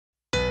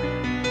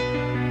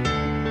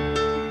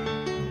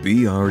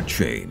Be our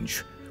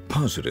change.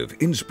 Positive,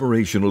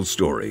 inspirational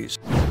stories.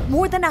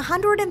 More than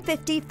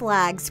 150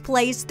 flags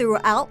placed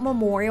throughout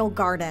Memorial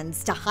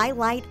Gardens to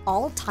highlight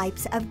all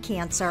types of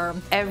cancer.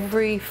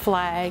 Every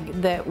flag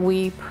that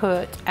we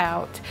put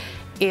out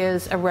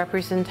is a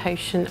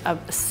representation of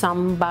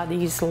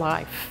somebody's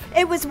life.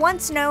 It was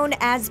once known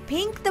as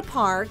Pink the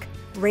Park,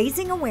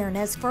 raising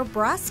awareness for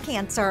breast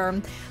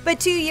cancer. But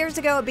 2 years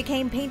ago, it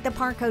became Paint the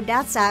Park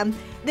Odessa,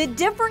 the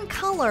different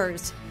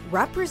colors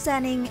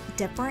representing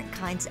different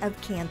kinds of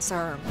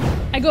cancer.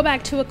 I go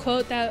back to a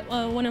quote that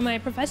one of my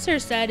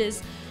professors said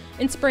is,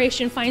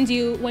 "Inspiration finds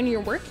you when you're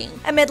working."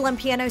 A Midland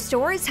piano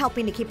store is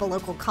helping to keep a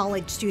local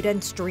college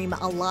student's dream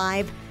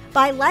alive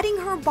by letting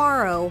her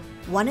borrow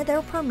one of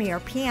their premier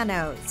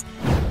pianos.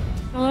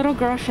 A little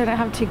girl shouldn't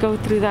have to go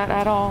through that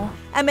at all.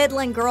 A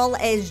Midland girl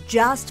is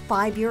just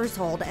 5 years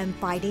old and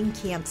fighting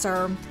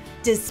cancer.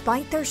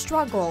 Despite their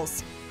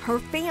struggles, her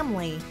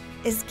family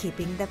is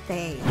keeping the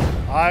faith.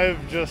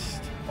 I've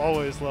just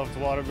always loved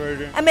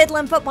Whataburger. A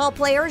Midland football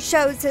player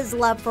shows his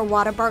love for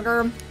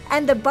Whataburger,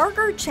 and the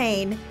burger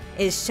chain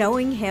is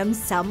showing him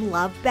some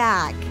love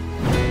back.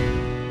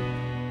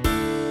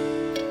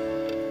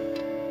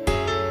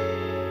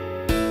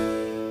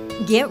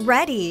 Get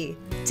ready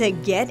to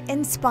get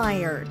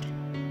inspired.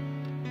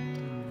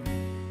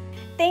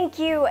 Thank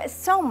you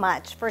so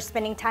much for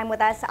spending time with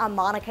us. I'm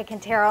Monica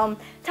Quintero.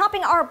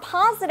 Topping our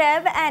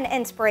positive and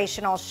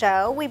inspirational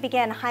show, we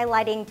begin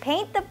highlighting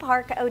Paint the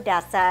Park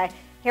Odessa.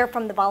 Hear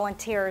from the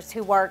volunteers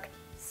who work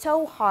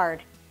so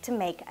hard to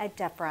make a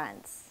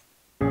difference.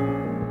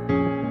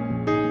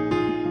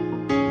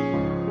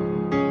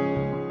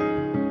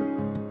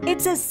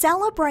 It's a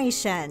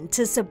celebration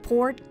to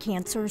support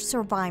cancer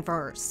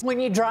survivors.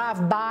 When you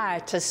drive by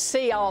to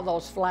see all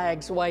those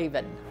flags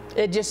waving,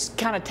 it just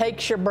kind of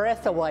takes your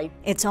breath away.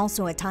 It's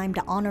also a time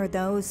to honor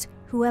those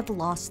who have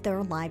lost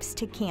their lives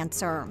to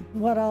cancer.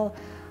 What a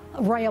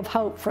ray of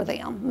hope for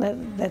them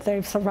that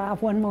they've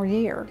survived one more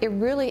year. It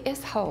really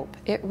is hope.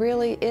 It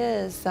really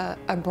is a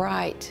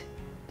bright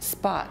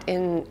spot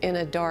in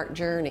a dark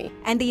journey.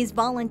 And these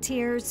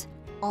volunteers,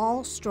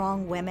 all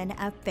strong women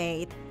of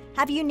faith,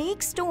 have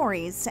unique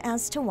stories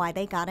as to why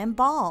they got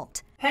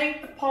involved.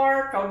 Paint the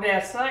Park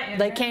Odessa.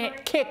 They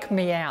can't kick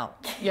me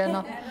out, you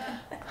know.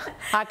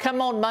 I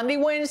come on Monday,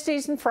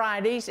 Wednesdays, and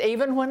Fridays,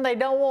 even when they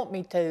don't want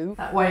me to.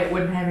 That way it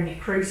wouldn't have any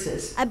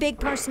creases. A big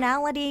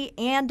personality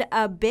and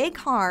a big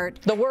heart.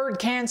 The word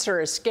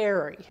cancer is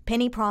scary.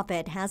 Penny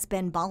Profit has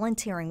been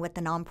volunteering with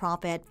the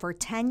nonprofit for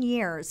 10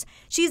 years.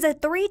 She's a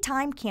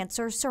 3-time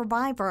cancer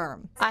survivor.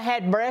 I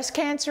had breast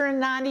cancer in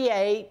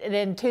 '98, and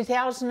in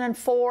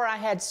 2004 I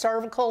had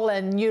cervical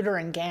and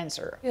uterine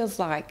cancer. It feels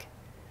like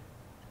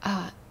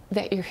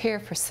that you're here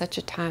for such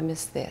a time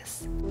as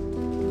this.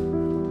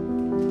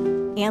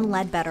 Ann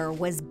Ledbetter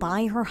was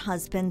by her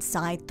husband's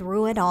side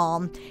through it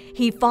all.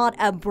 He fought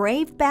a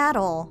brave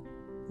battle,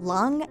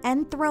 lung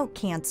and throat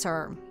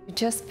cancer. You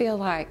just feel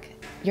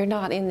like you're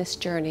not in this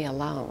journey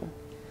alone,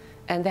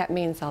 and that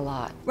means a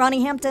lot.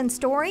 Ronnie Hampton's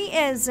story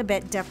is a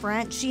bit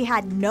different. She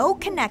had no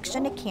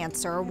connection to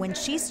cancer when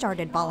she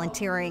started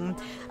volunteering.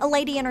 A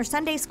lady in her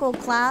Sunday school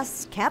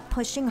class kept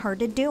pushing her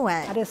to do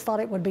it. I just thought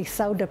it would be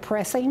so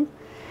depressing.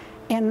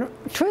 And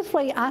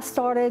truthfully, I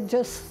started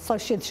just so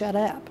she'd shut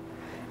up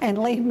and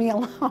leave me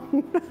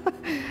alone.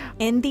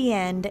 In the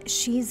end,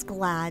 she's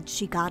glad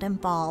she got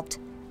involved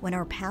when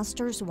her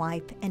pastor's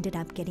wife ended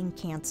up getting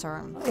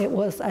cancer. It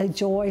was a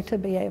joy to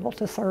be able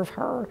to serve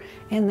her,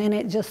 and then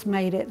it just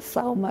made it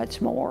so much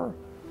more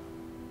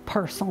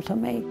personal to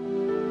me.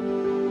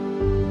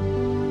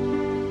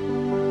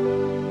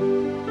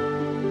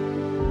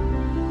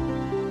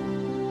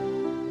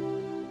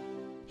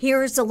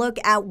 Here's a look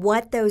at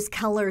what those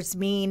colors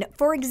mean.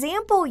 For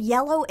example,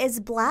 yellow is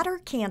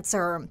bladder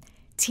cancer,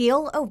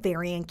 teal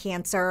ovarian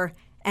cancer,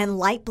 and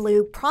light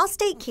blue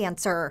prostate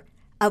cancer.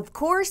 Of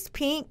course,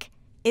 pink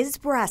is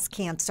breast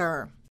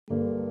cancer.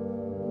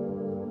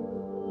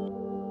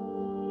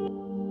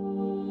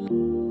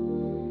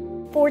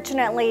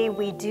 Fortunately,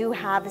 we do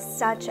have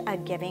such a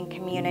giving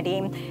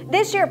community.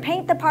 This year,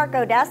 Paint the Park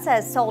Odessa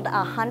has sold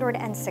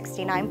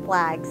 169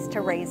 flags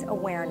to raise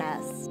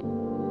awareness.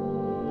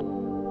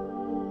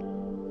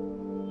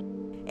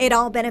 It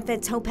all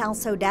benefits Hope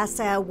House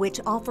Odessa, which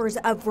offers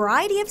a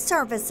variety of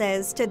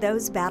services to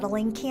those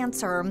battling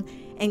cancer,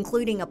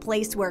 including a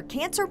place where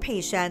cancer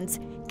patients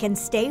can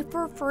stay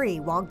for free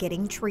while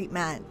getting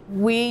treatment.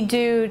 We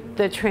do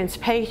the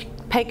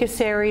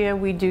Trans-Pecos area,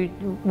 we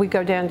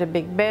go down to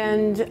Big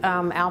Bend,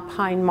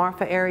 Alpine,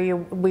 Marfa area.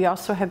 We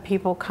also have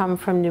people come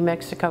from New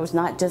Mexico. It's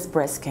not just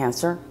breast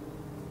cancer,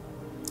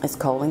 it's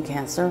colon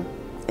cancer,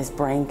 it's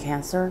brain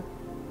cancer,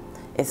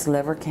 it's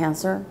liver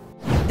cancer.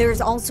 There's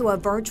also a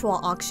virtual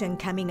auction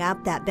coming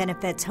up that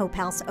benefits Hope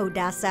House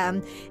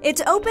Odessa.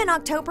 It's open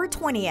October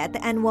 20th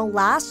and will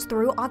last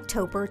through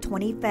October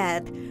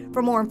 25th.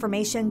 For more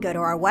information, go to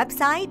our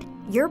website,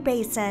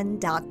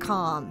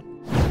 yourbasin.com.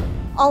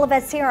 All of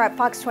us here at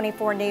Fox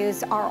 24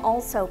 News are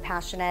also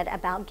passionate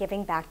about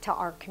giving back to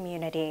our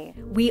community.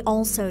 We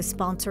also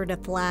sponsored a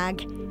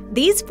flag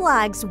These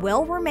flags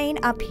will remain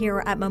up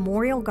here at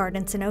Memorial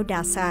Gardens in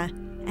Odessa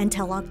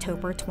until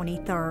October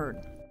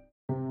 23rd.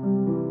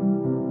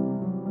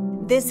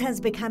 This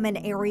has become an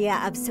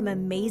area of some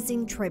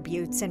amazing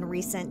tributes in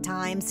recent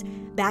times.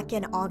 Back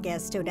in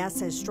August,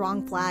 Odessa's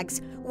strong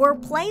flags were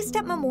placed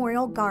at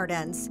Memorial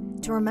Gardens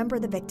to remember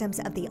the victims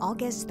of the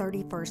August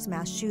 31st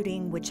mass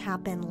shooting, which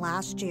happened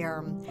last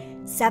year.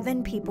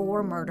 7 people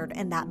were murdered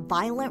in that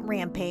violent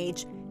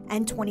rampage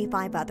and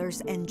 25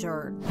 others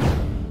injured.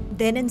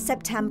 Then in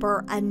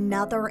September,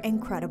 another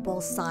incredible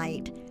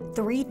sight.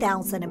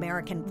 3,000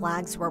 American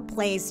flags were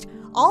placed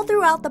all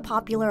throughout the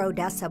popular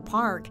Odessa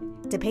Park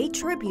to pay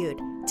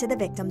tribute to the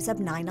victims of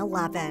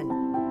 9/11.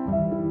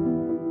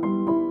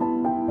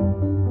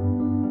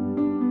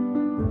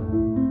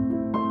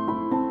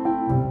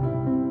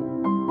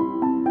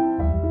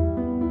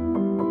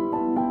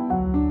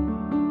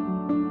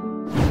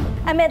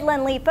 A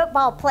Midland Lee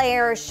football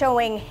player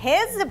showing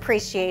his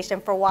appreciation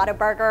for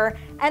Whataburger,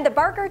 and the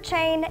burger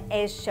chain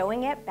is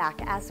showing it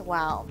back as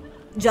well.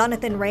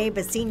 Jonathan Rabe,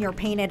 a senior,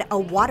 painted a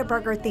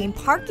Whataburger-themed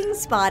parking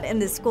spot in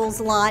the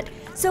school's lot,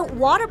 so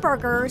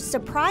Whataburger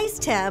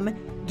surprised him,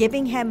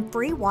 giving him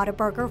free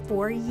Whataburger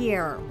for a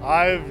year.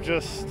 I've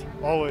just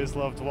always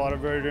loved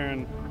Whataburger,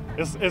 and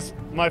it's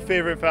my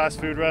favorite fast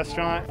food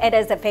restaurant. It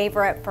is a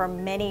favorite for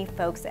many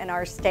folks in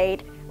our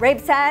state. Rabe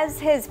says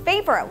his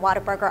favorite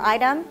Whataburger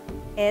item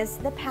is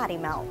the patty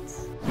melt.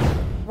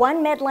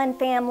 One Midland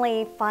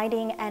family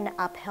fighting an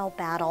uphill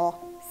battle.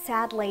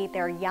 Sadly,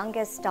 their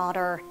youngest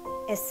daughter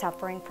is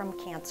suffering from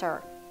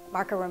cancer.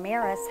 Marca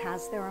Ramirez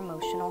has their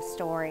emotional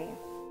story.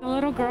 A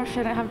little girl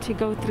shouldn't have to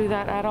go through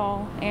that at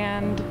all,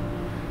 and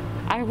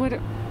I would,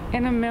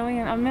 in a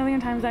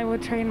million times, I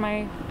would trade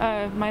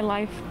my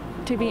life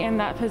to be in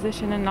that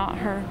position and not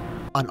her.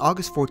 On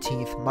August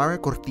 14th, Mayra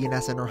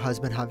Cortinas and her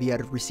husband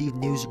Javier received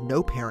news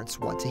no parents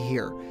want to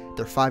hear.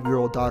 Their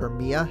 5-year-old daughter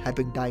Mia had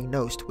been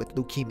diagnosed with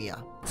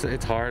leukemia.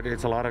 It's hard.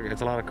 It's a lot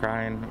of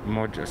crying.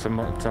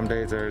 Some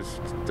days there's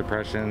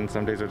depression.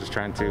 Some days we're just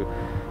trying to,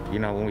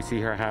 when we see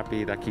her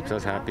happy, that keeps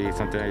us happy.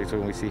 Sometimes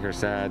when we see her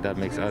sad, that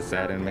makes us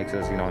sad and makes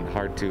us,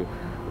 hard to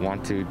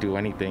want to do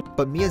anything.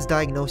 But Mia's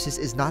diagnosis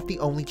is not the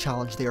only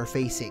challenge they are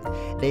facing.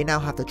 They now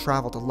have to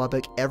travel to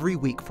Lubbock every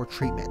week for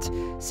treatment.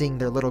 Seeing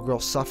their little girl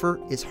suffer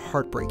is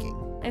heartbreaking.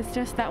 It's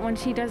just that when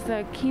she does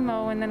the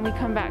chemo and then we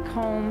come back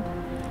home,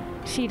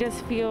 she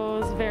just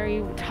feels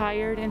very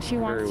tired and she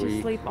wants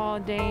to sleep all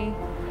day.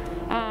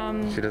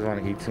 She doesn't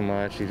want to eat too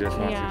much. She just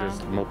wants to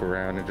just mope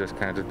around and just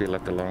kind of be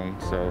left alone.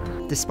 So,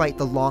 despite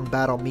the long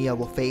battle Mia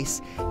will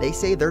face, they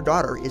say their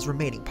daughter is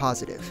remaining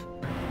positive.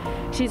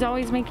 She's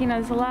always making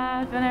us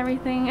laugh and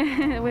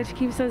everything, which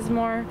keeps us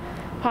more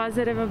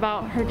positive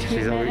about her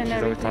treatment and everything.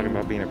 She's always talking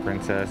about being a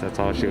princess. That's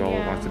all she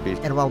always wants to be.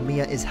 And while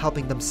Mia is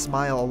helping them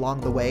smile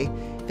along the way,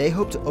 they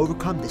hope to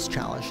overcome this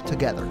challenge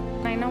together.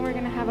 I know we're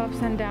going to have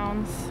ups and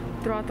downs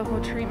throughout the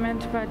whole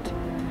treatment, but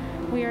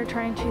we are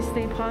trying to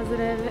stay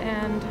positive,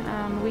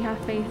 and we have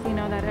faith,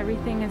 that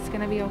everything is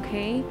going to be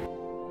okay.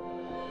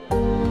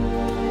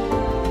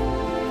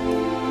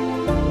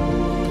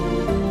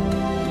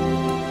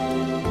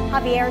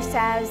 Javier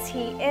says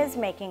he is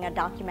making a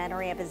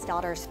documentary of his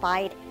daughter's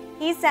fight.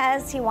 He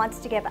says he wants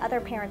to give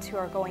other parents who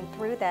are going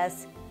through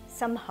this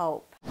some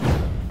hope.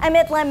 A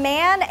Midland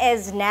man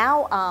is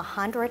now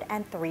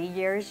 103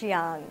 years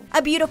young.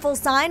 A beautiful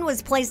sign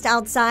was placed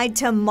outside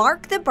to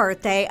mark the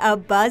birthday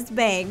of Buzz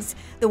Banks.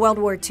 The World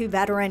War II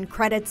veteran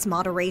credits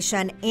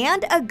moderation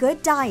and a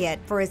good diet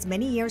for his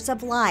many years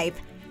of life.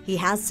 He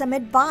has some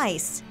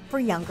advice for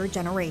younger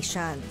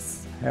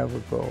generations. Have a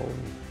goal.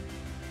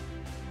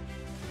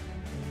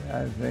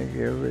 I think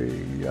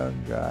every young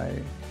guy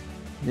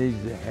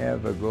needs to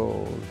have a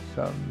goal,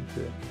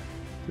 something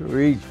to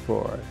reach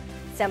for.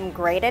 Some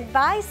great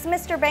advice,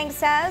 Mr. Banks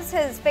says.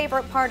 His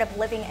favorite part of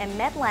living in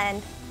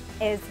Midland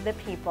is the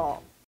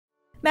people.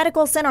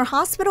 Medical Center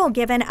Hospital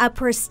given a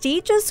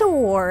prestigious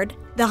award.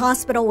 The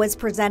hospital was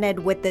presented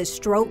with the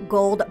Stroke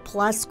Gold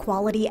Plus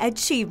Quality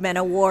Achievement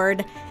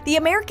Award. The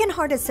American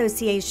Heart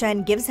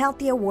Association gives out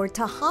the award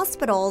to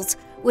hospitals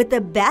with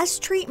the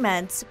best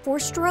treatments for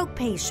stroke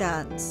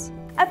patients.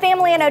 A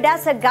family in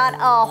Odessa got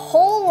a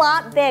whole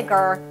lot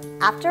bigger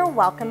after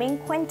welcoming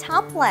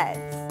quintuplets.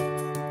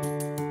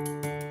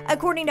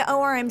 According to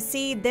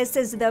ORMC, this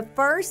is the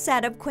first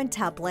set of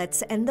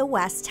quintuplets in the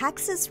West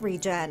Texas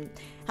region.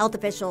 Health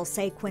officials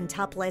say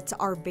quintuplets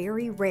are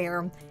very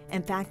rare.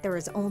 In fact, there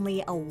is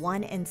only a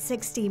 1 in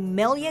 60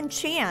 million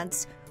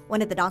chance.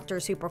 One of the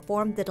doctors who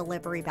performed the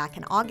delivery back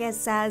in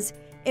August says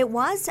it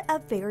was a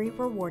very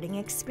rewarding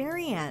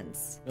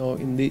experience.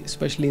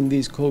 Especially in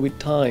these COVID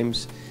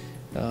times,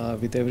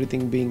 with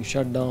everything being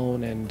shut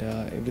down and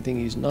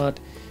everything is not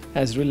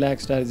as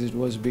relaxed as it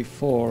was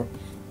before.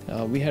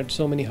 We had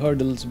so many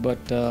hurdles,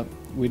 but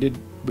we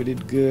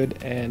did good,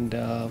 and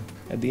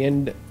at the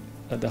end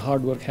the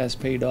hard work has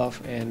paid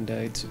off, and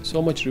it's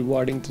so much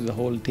rewarding to the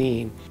whole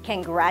team.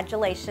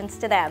 Congratulations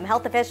to them.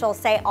 Health officials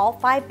say all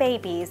 5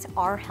 babies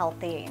are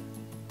healthy.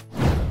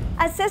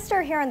 A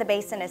sister here in the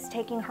Basin is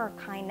taking her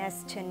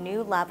kindness to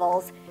new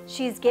levels.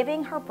 she's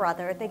giving her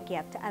brother the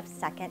gift of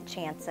second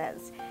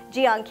chances.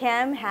 Jiyeon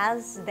Kim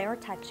has their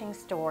touching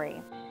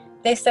story.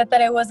 They said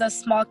that it was a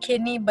small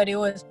kidney, but it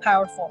was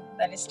powerful,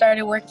 that it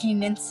started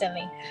working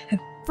instantly.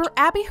 For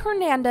Abby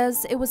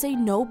Hernandez, it was a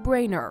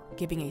no-brainer,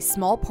 giving a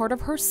small part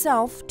of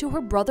herself to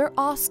her brother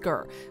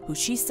Oscar, who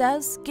she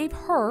says gave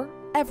her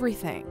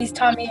everything. He's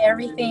taught me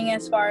everything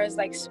as far as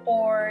like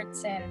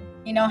sports and,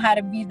 you know, how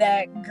to be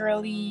that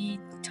girly,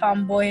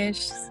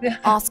 tomboyish.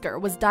 Oscar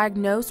was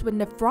diagnosed with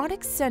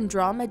nephrotic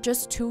syndrome at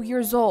just 2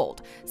 years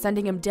old,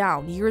 sending him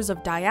down years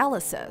of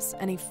dialysis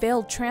and a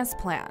failed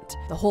transplant.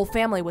 The whole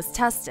family was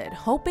tested,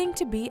 hoping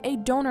to be a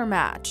donor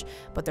match,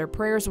 but their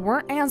prayers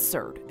weren't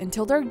answered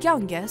until their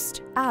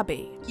youngest,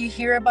 Abby. You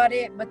hear about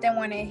it, but then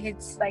when it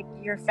hits like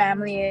your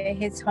family, it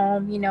hits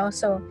home, you know,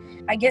 so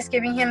I guess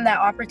giving him that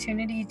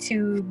opportunity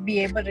to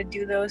be able to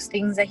do those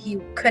things that he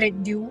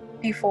couldn't do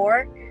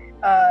before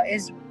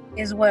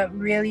is what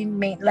really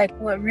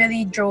what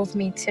really drove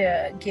me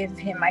to give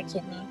him my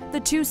kidney. The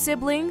two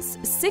siblings,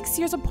 6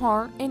 years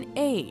apart in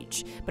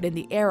age, but in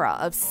the era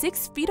of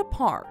 6 feet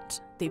apart,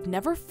 they've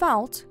never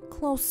felt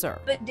closer.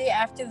 The day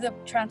after the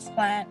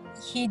transplant,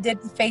 he did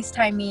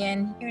FaceTime me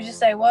and he was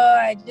just like, well,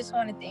 I just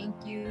want to thank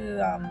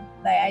you.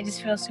 I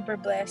just feel super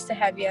blessed to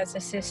have you as a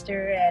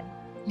sister. And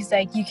he's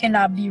like, you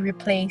cannot be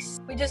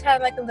replaced. We just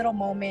had like a little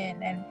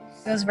moment and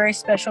it was very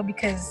special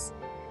because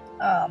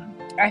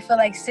I feel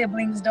like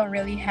siblings don't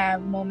really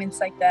have moments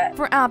like that.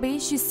 For Abby,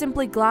 she's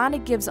simply glad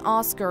it gives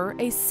Oscar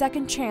a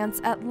second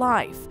chance at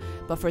life.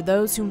 But for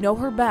those who know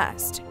her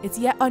best, it's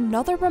yet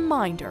another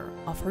reminder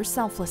of her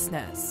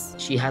selflessness.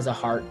 She has a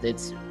heart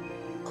that's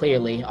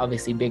clearly,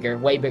 obviously bigger,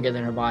 way bigger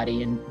than her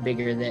body and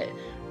bigger than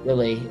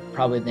really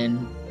probably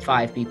than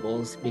 5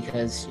 people's,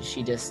 because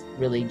she just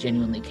really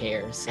genuinely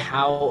cares.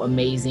 How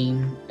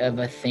amazing of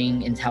a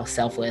thing and how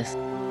selfless.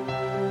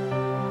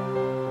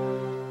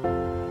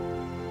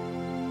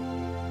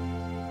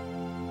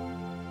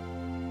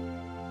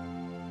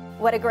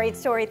 What a great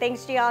story.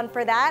 Thanks, Jiyeon,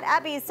 for that.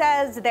 Abby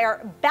says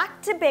they're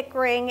back to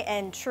bickering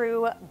in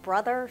true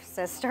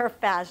brother-sister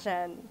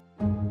fashion.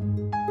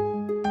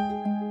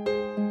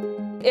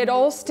 It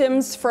all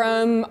stems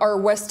from our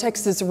West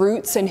Texas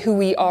roots and who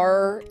we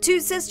are. Two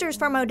sisters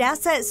from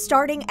Odessa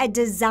starting a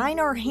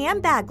designer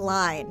handbag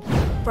line.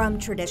 From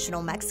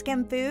traditional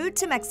Mexican food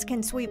to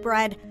Mexican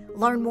sweetbread,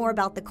 learn more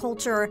about the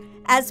culture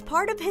as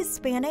part of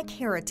Hispanic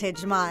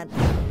Heritage Month.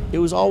 It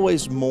was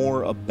always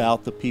more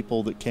about the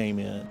people that came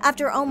in.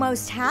 After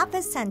almost half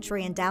a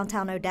century in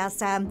downtown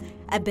Odessa,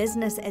 a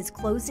business is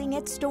closing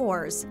its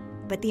doors,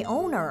 but the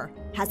owner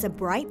has a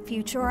bright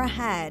future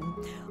ahead.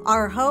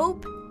 Our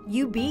hope,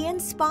 you be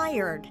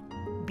inspired,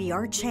 be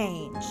our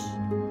change.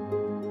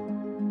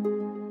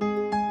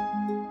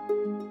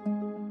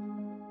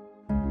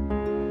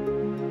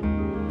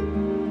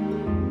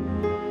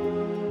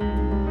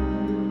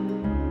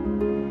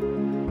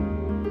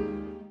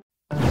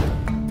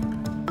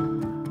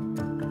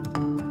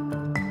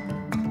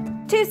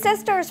 Two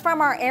sisters from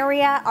our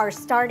area are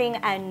starting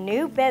a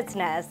new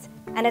business,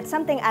 and it's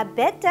something a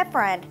bit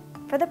different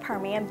for the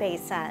Permian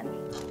Basin.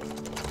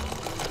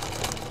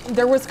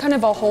 There was kind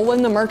of a hole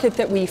in the market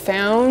that we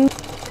found.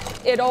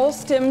 It all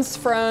stems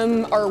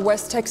from our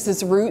West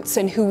Texas roots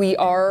and who we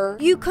are.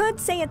 You could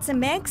say it's a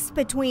mix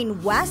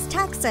between West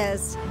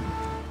Texas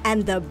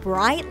and the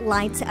bright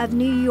lights of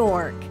New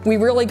York. We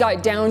really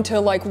got down to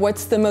like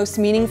what's the most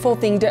meaningful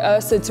thing to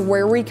us. It's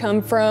where we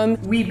come from.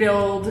 We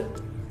build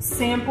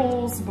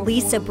samples.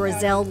 Lisa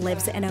Brazil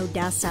lives in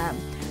Odessa.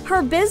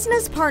 Her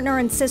business partner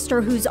and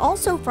sister, who's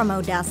also from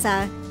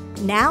Odessa,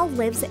 now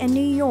lives in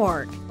New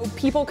York.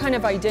 People kind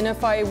of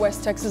identify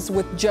West Texas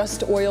with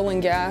just oil and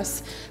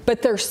gas,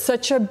 but there's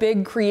such a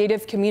big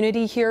creative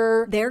community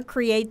here. Their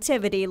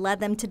creativity led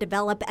them to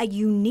develop a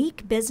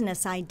unique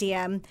business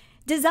idea: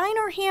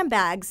 designer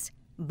handbags,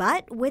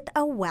 but with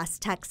a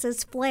West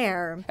Texas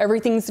flair.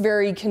 Everything's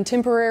very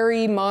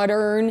contemporary,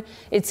 modern,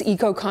 it's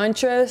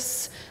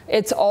eco-conscious,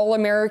 it's all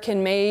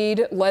American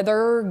made,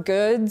 leather,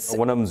 goods.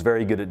 One of them's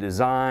very good at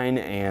design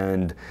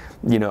and,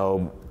 you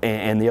know,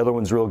 and the other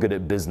one's real good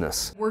at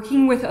business.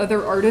 Working with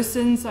other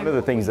artisans. One of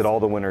the things that all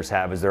the winners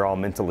have is they're all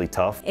mentally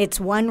tough. It's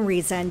one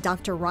reason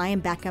Dr.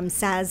 Ryan Beckham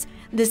says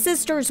the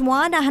sisters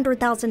won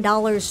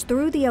 $100,000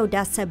 through the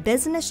Odessa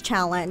Business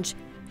Challenge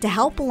to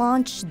help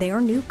launch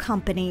their new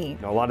company.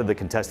 A lot of the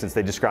contestants,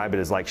 they describe it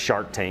as like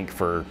Shark Tank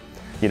for,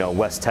 you know,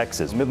 West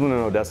Texas. Midland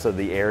and Odessa,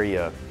 the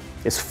area,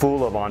 is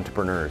full of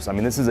entrepreneurs. I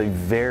mean, this is a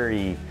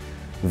very,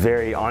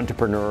 very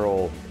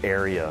entrepreneurial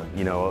area,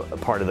 you know, a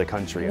part of the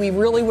country. We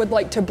really would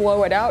like to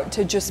blow it out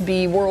to just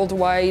be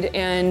worldwide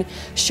and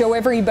show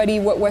everybody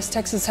what West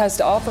Texas has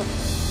to offer.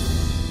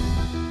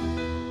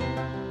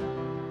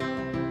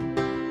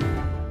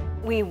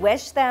 We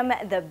wish them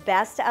the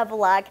best of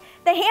luck.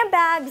 The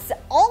handbags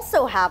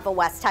also have a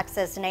West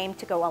Texas name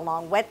to go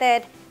along with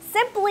it,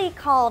 simply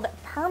called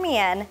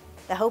Permian.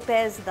 The hope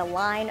is the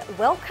line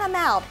will come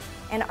out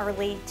in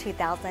early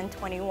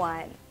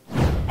 2021.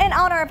 In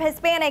honor of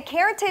Hispanic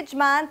Heritage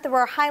Month,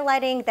 we're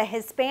highlighting the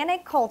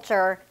Hispanic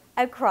culture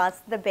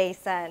across the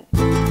Basin.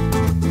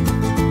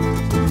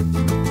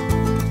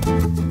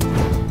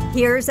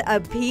 Here's a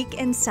peek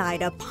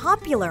inside a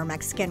popular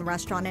Mexican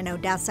restaurant in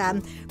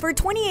Odessa. For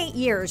 28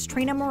 years,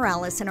 Trina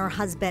Morales and her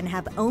husband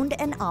have owned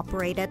and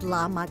operated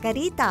La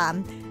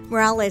Margarita.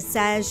 Morales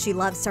says she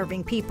loves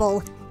serving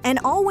people and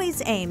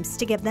always aims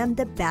to give them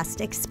the best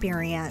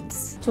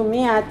experience. To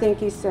me, I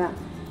think it's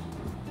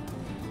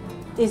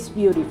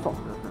beautiful,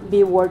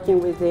 be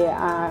working with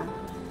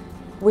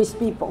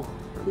people,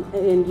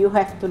 and you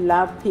have to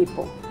love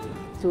people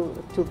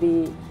to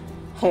be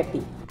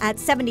happy. At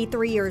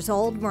 73 years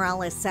old,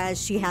 Morales says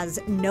she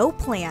has no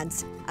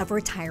plans of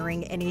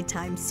retiring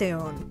anytime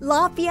soon.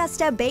 La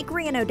Fiesta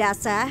Bakery in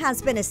Odessa has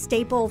been a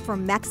staple for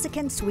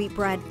Mexican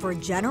sweetbread for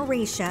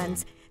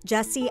generations.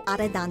 Jesse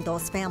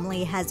Arredondo's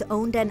family has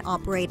owned and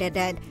operated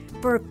it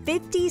for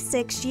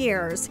 56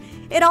 years.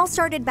 It all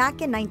started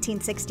back in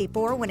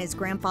 1964 when his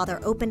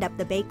grandfather opened up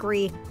the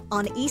bakery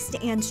on East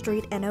Ann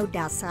Street in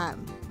Odessa.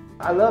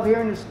 I love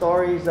hearing the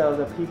stories of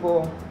the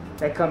people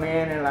that come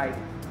in and like,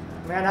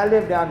 man, I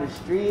lived down the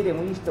street and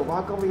we used to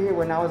walk over here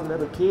when I was a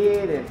little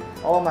kid, and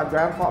my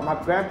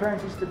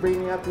grandparents used to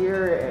bring me up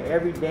here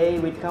every day.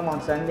 We'd come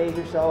on Sundays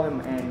or so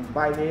and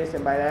buy this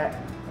and buy that.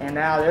 And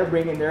now they're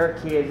bringing their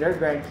kids, their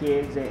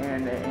grandkids,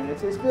 and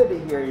it's good to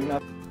hear, you know.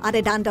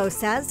 Arredondo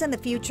says in the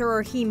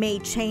future he may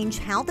change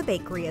how the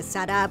bakery is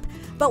set up,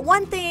 but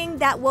one thing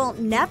that will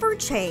never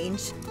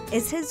change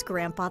is his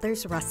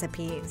grandfather's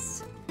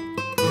recipes.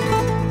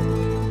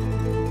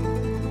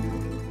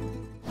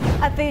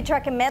 A food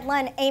truck in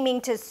Midland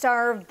aiming to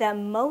serve the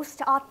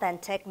most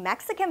authentic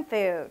Mexican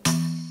food.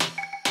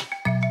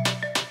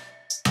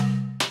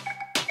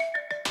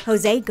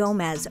 Jose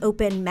Gomez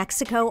opened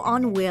Mexico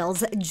on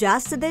Wheels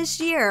just this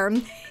year.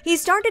 He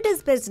started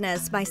his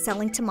business by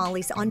selling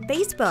tamales on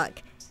Facebook.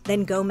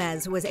 Then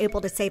Gomez was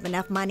able to save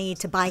enough money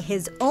to buy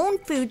his own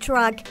food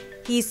truck.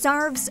 He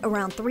serves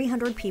around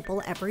 300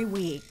 people every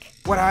week.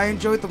 What I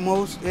enjoy the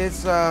most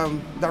is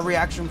the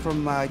reaction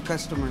from my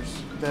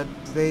customers, that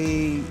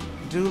they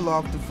do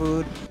love the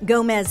food.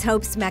 Gomez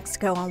hopes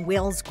Mexico on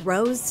Wheels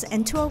grows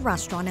into a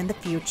restaurant in the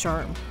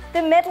future.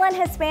 The Midland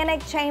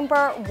Hispanic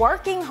Chamber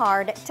working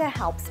hard to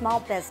help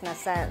small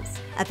businesses.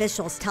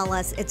 Officials tell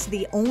us it's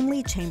the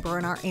only chamber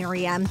in our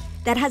area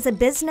that has a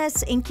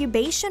business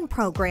incubation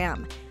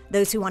program.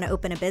 Those who want to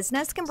open a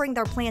business can bring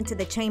their plan to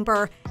the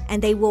chamber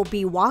and they will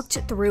be walked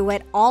through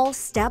it all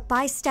step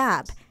by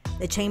step.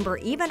 The chamber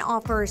even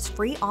offers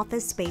free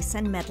office space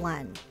in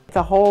Midland. It's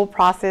a whole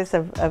process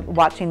of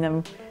watching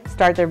them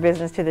start their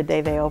business to the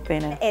day they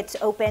open it. It's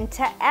open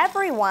to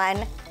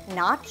everyone,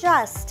 not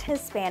just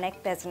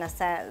Hispanic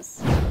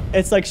businesses.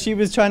 It's like she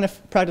was trying to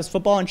practice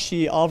football and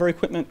all of her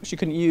equipment she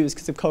couldn't use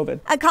because of COVID.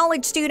 A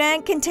college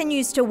student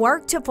continues to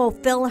work to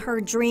fulfill her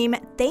dream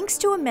thanks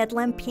to a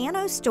Midland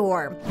piano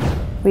store.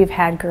 We've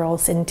had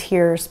girls in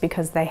tears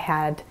because they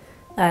had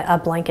a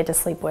blanket to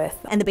sleep with.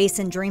 And the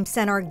Basin Dream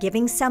Center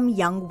giving some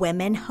young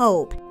women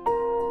hope.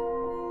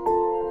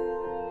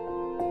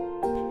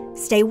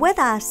 Stay with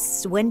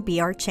us when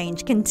Be Our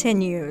Change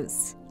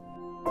continues.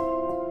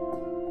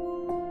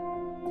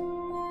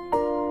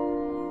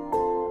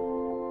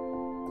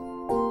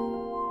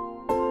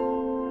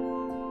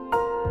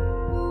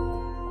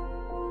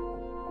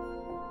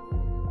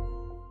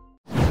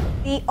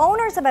 The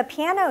owners of a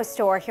piano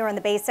store here in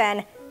the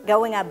Basin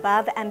going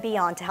above and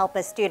beyond to help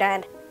a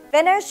student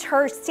finish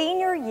her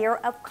senior year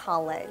of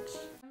college.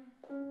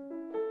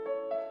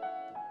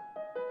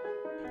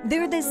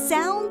 They're the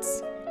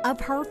sounds of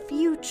her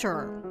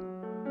future.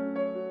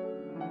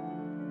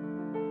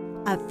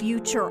 A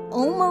future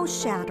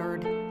almost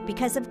shattered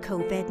because of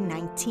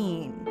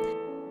COVID-19.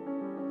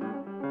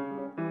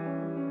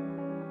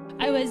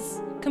 I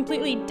was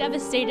completely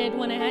devastated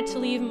when I had to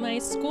leave my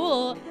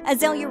school.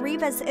 Azalea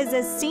Rivas is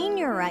a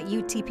senior at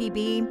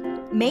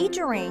UTPB,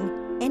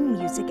 majoring in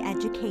music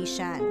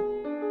education.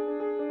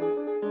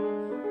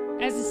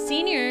 As a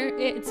senior,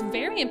 it's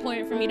very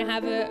important for me to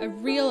have a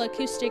real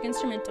acoustic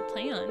instrument to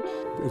play on.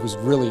 It was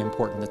really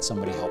important that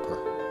somebody help her,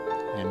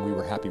 and we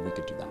were happy we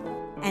could do that.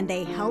 And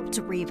they helped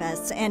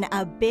Rivas in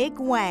a big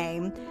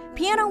way.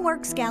 Piano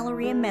Works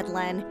Gallery in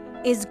Midland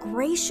is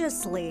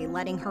graciously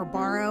letting her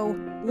borrow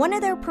one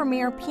of their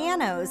premier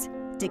pianos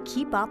to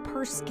keep up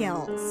her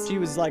skills. She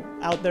was like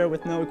out there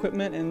with no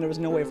equipment and there was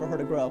no way for her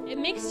to grow. It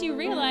makes you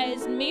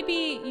realize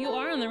maybe you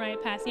are on the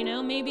right path, you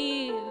know?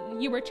 Maybe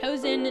you were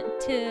chosen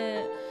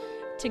to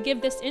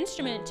give this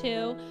instrument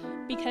to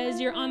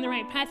because you're on the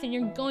right path and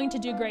you're going to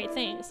do great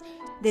things.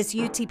 This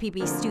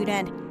UTPB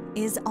student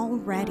is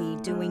already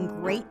doing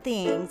great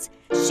things.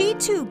 She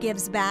too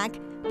gives back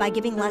by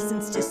giving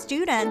lessons to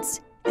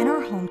students in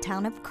her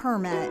hometown of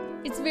Kermit.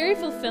 It's very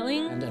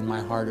fulfilling. And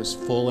my heart is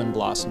full and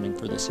blossoming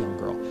for this young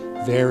girl.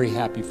 Very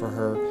happy for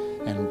her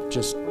and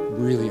just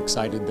really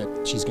excited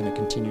that she's going to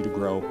continue to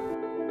grow.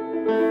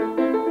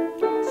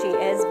 She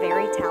is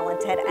very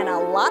talented and a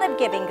lot of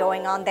giving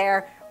going on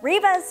there.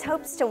 Rivas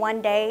hopes to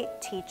one day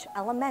teach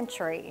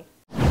elementary.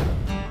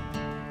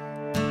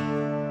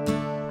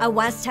 A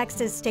West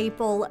Texas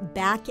staple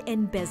back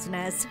in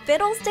business.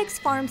 Fiddlesticks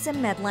Farms in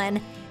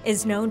Midland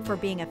is known for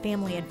being a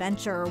family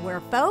adventure where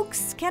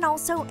folks can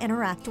also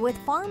interact with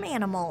farm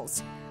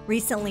animals.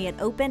 Recently, it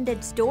opened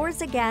its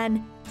doors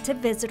again to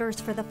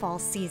visitors for the fall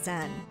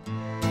season.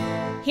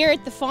 Here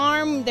at the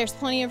farm, there's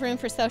plenty of room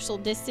for social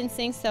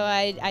distancing, so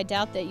I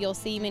doubt that you'll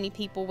see many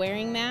people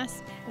wearing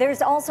masks.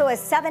 There's also a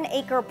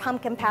 7-acre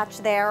pumpkin patch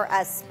there,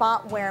 a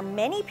spot where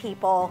many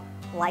people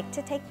like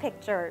to take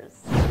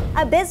pictures.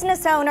 A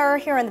business owner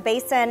here in the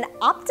Basin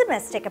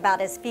optimistic about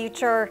his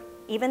future,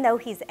 even though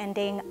he's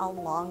ending a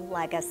long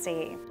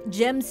legacy.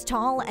 Jim's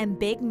Tall and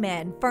Big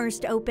Men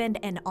first opened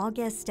in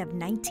August of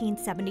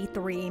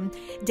 1973.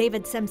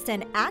 David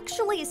Simpson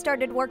actually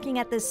started working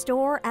at the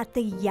store at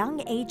the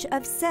young age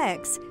of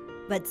 6.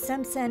 But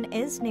Simpson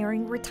is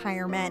nearing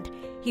retirement.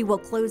 He will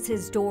close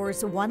his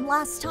doors one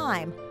last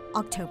time,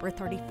 October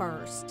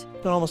 31st. It's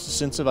been almost a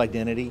sense of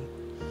identity.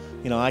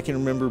 You know, I can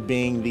remember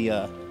being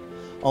the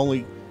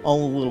only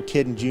little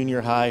kid in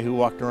junior high who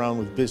walked around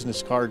with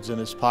business cards in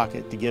his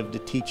pocket to give to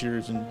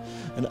teachers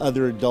and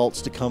other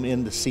adults to come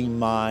in to see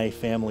my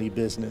family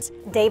business.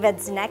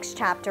 David's next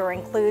chapter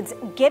includes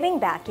giving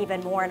back even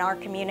more in our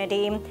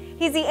community.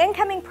 He's the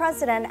incoming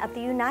president of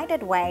the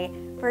United Way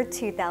for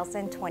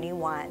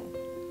 2021.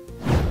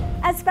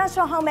 A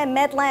special home in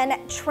Midland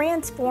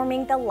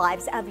transforming the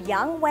lives of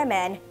young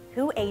women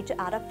who age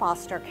out of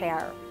foster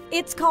care.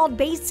 It's called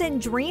Basin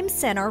Dream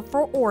Center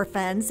for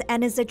Orphans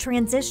and is a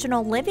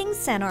transitional living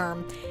center.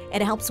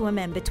 It helps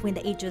women between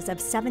the ages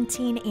of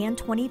 17 and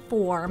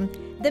 24.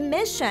 The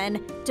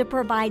mission to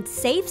provide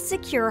safe,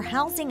 secure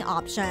housing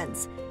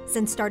options.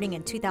 Since starting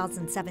in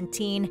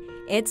 2017,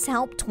 it's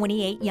helped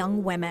 28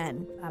 young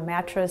women. A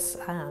mattress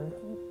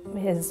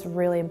is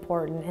really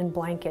important, and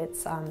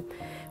blankets.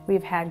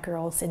 We've had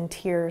girls in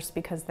tears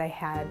because they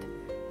had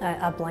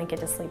a blanket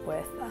to sleep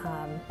with.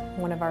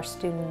 One of our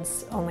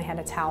students only had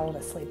a towel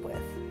to sleep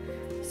with.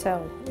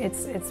 So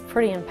it's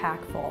pretty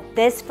impactful.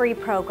 This free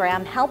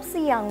program helps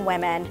the young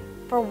women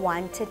for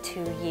 1 to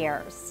 2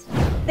 years.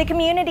 The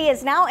community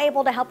is now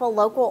able to help a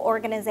local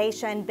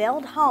organization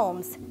build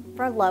homes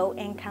for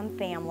low-income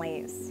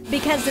families.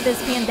 Because of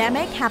this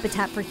pandemic,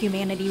 Habitat for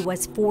Humanity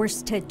was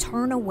forced to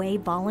turn away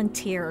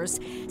volunteers.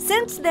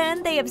 Since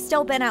then, they have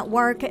still been at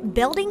work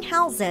building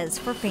houses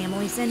for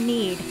families in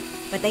need.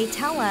 But they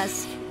tell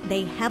us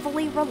they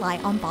heavily rely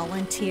on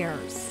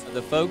volunteers.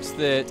 The folks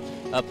that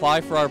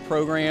apply for our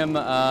program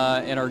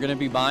and are going to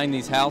be buying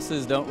these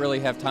houses don't really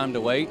have time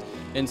to wait.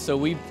 And so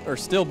we are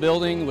still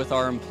building with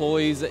our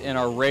employees and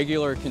our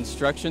regular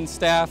construction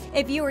staff.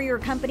 If you or your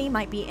company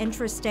might be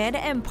interested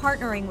in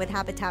partnering with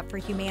Habitat for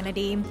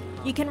Humanity,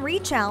 you can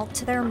reach out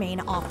to their main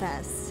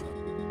office.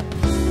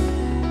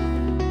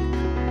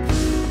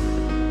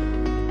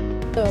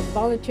 The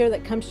volunteer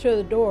that comes through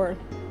the door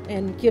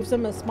and gives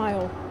them a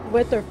smile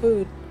with their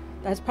food,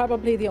 that's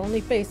probably the only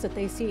face that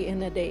they see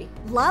in a day.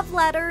 Love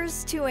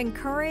letters to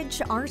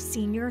encourage our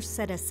senior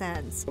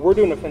citizens. We're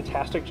doing a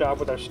fantastic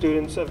job with our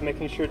students of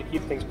making sure to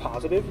keep things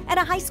positive. And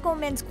a high school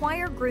men's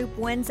choir group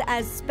wins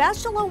a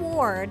special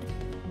award.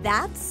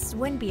 That's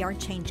when Be Our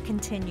Change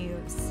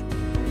continues.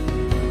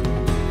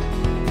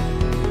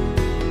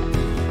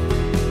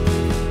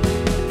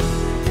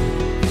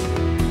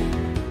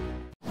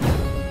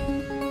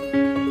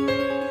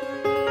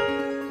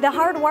 The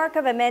hard work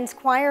of a men's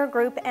choir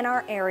group in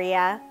our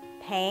area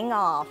paying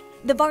off.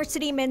 The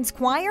varsity men's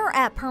choir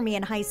at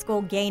Permian High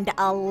School gained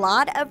a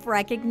lot of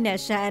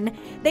recognition.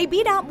 They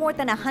beat out more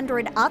than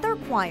 100 other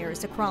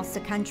choirs across the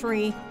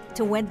country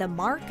to win the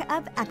Mark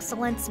of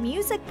Excellence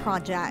Music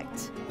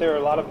Project. There are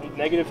a lot of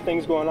negative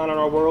things going on in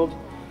our world.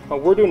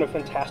 We're doing a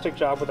fantastic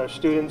job with our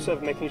students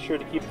of making sure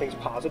to keep things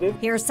positive.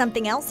 Here's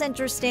something else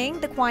interesting.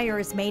 The choir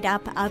is made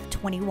up of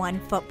 21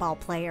 football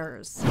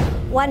players.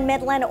 One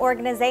Midland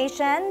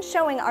organization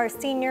showing our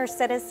senior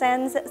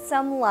citizens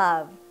some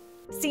love.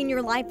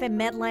 Senior Life in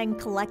Midland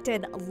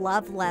collected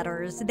love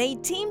letters. They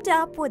teamed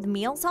up with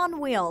Meals on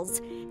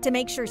Wheels to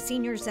make sure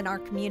seniors in our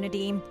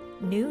community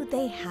knew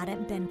they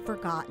hadn't been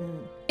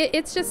forgotten.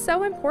 It's just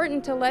so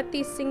important to let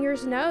these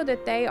seniors know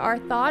that they are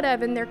thought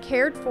of and they're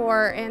cared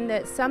for and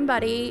that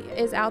somebody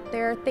is out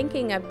there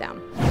thinking of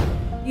them.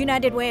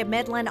 United Way of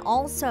Midland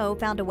also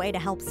found a way to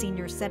help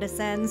senior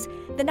citizens.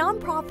 The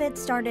nonprofit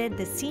started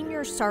the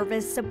Senior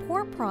Service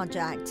Support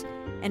Project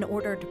in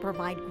order to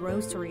provide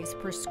groceries,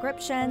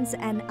 prescriptions,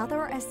 and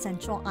other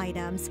essential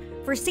items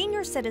for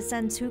senior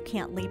citizens who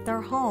can't leave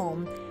their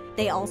home.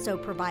 They also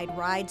provide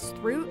rides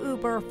through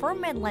Uber for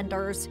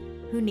Midlanders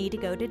who need to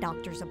go to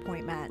doctor's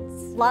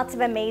appointments. Lots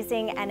of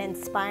amazing and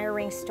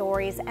inspiring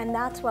stories, and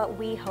that's what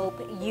we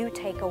hope you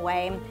take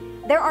away.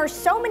 There are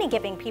so many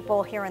giving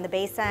people here in the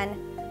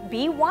Basin.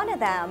 Be one of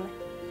them.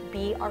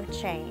 Be our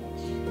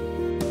change.